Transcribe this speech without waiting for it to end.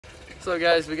So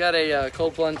guys, we got a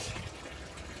cold plunge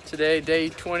today, day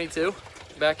 22,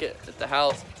 back at the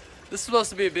house. This is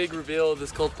supposed to be a big reveal of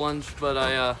this cold plunge, but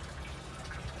I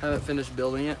haven't finished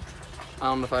building it. I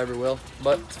don't know if I ever will,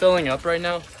 but it's filling up right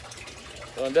now.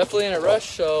 So I'm definitely in a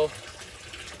rush, so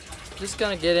I'm just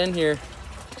gonna get in here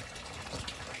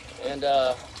and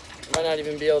might not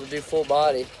even be able to do full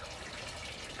body,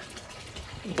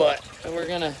 but we're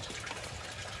gonna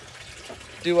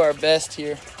do our best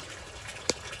here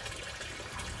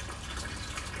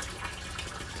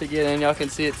to get in. Y'all can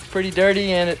see it's pretty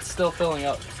dirty and it's still filling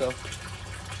up, so,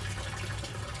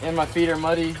 and my feet are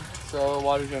muddy, so the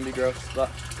water's gonna be gross, but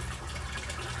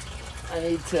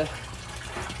I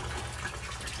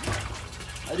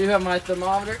do have my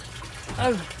thermometer.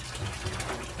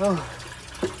 Oh,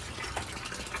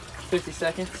 50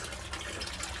 seconds.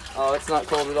 Oh, it's not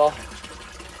cold at all.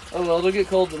 Oh well, it'll get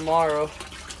cold tomorrow.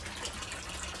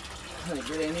 I'm gonna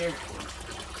get in here.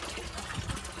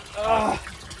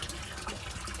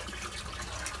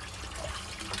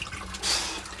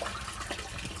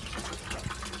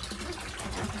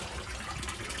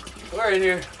 We're in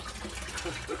here.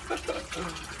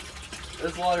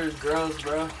 This water is gross,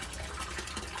 bro.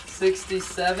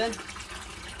 67.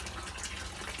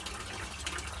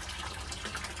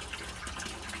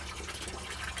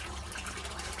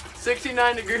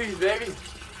 $69 degrees, baby.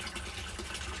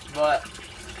 But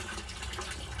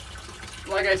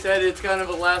like I said, it's kind of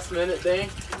a last minute thing.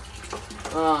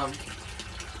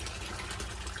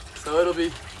 So it'll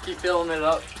be keep filling it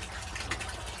up,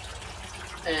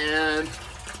 and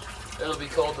it'll be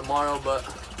cold tomorrow, but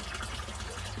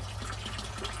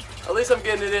at least I'm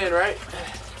getting it in, right?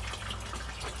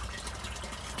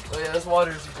 Oh yeah, this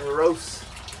water is gross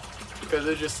because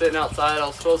it's just sitting outside. I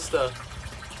was supposed to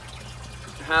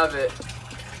have it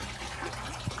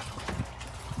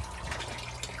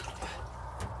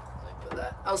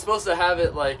I was supposed to have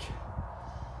it like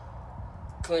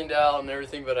cleaned out and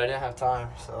everything, but I didn't have time,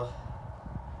 so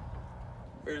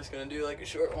we're just gonna do like a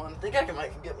short one. I think I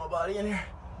might get my body in here.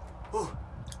 Whew.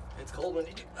 It's cold when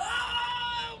you do.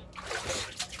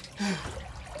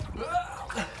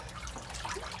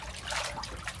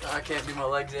 I can't do my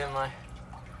legs and I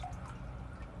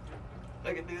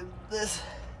can do this.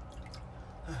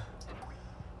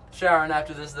 Showering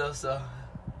after this though, so.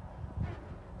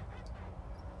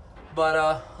 But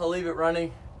I'll leave it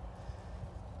running,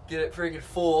 get it freaking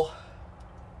full,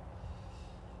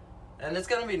 and it's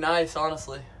gonna be nice,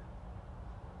 honestly.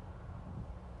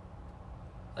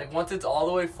 Like once it's all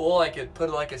the way full, I could put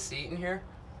like a seat in here,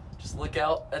 just look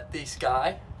out at the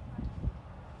sky.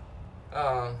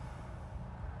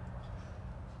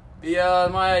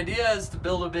 My idea is to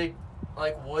build a big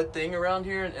like wood thing around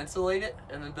here and insulate it,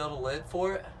 and then build a lid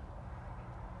for it.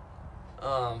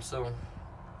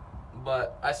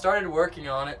 But I started working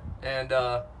on it and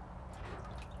kind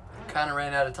of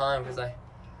ran out of time because I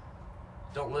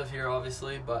don't live here,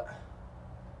 obviously, but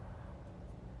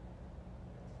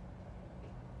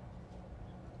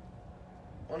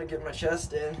I want to get my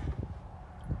chest in.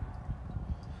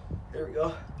 There we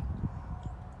go.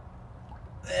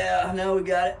 Yeah, now we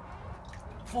got it.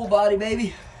 Full body,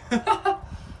 baby.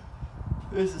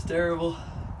 This is terrible,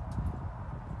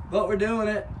 but we're doing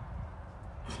it.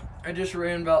 I just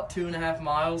ran about 2.5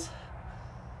 miles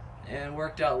and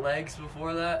worked out legs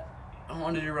before that. I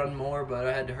wanted to run more, but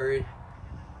I had to hurry.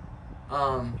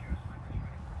 Got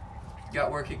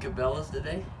work at Cabela's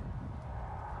today.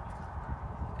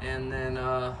 And then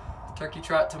turkey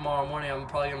trot tomorrow morning. I'm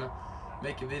probably gonna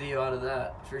make a video out of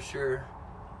that for sure.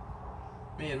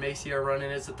 Me and Macy are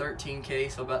running. It's a 13K,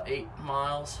 so about 8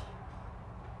 miles.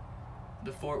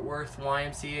 The Fort Worth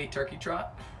YMCA turkey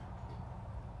trot.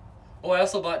 Oh, I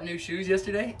also bought new shoes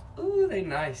yesterday. Ooh, they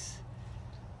nice.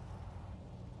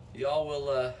 Y'all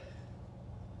will,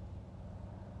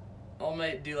 I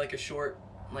might do like a short,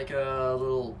 like a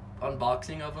little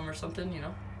unboxing of them or something, you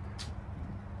know?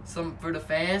 Some for the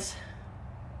fans.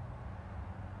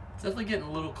 It's definitely getting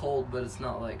a little cold, but it's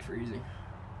not like freezing.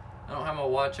 I don't have my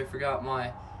watch. I forgot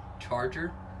my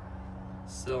charger.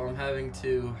 So I'm having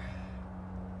to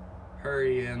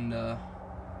hurry and,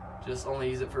 just only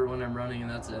use it for when I'm running,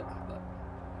 and that's it. But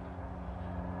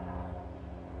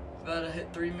about to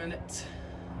hit 3 minutes.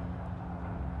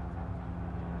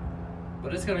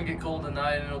 But it's gonna get cold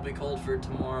tonight, and it'll be cold for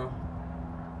tomorrow.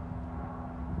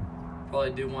 Probably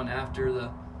do one after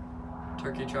the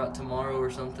turkey trot tomorrow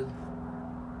or something.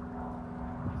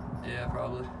 Yeah,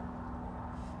 probably.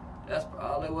 That's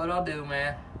probably what I'll do,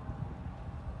 man.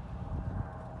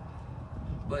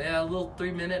 But yeah, a little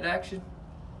 3-minute action.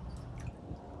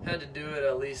 Had to do it,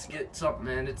 at least get something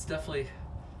in. It's definitely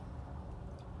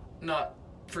not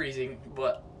freezing,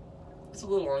 but It's a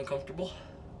little uncomfortable.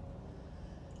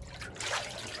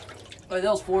 All right,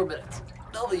 that was 4 minutes.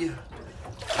 W.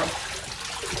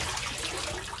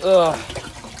 Ugh.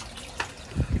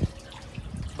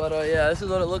 But yeah, this is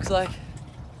what it looks like.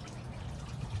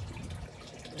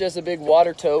 Just a big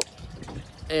water tote,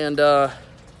 and bought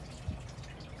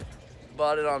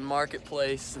it on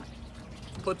Marketplace.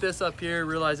 Put this up here,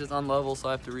 realize it's unlevel, so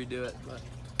I have to redo it. But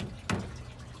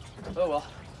oh well,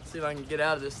 see if I can get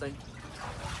out of this thing.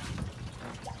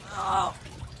 Oh,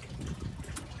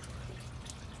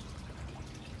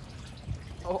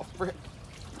 oh frick.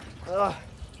 Ugh.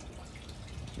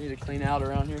 Need to clean out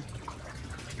around here.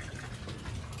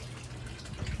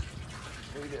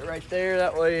 Leave it right there,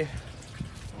 that way.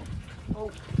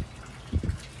 Oh.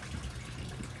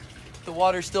 If the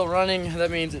water's still running, that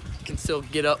means it can still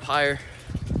get up higher.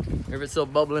 Or if it's still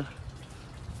bubbling.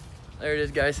 There it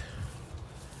is, guys.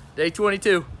 Day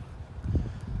 22.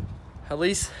 At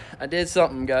least I did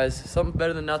something, guys. Something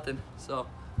better than nothing. So,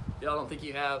 y'all don't think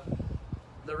you have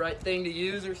the right thing to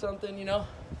use or something, you know?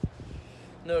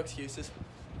 No excuses.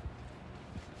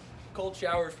 Cold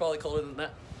shower is probably colder than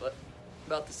that, but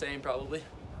about the same probably.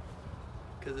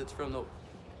 Because it's from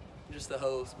just the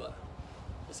hose, but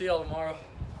we'll see y'all tomorrow.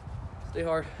 Stay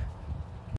hard.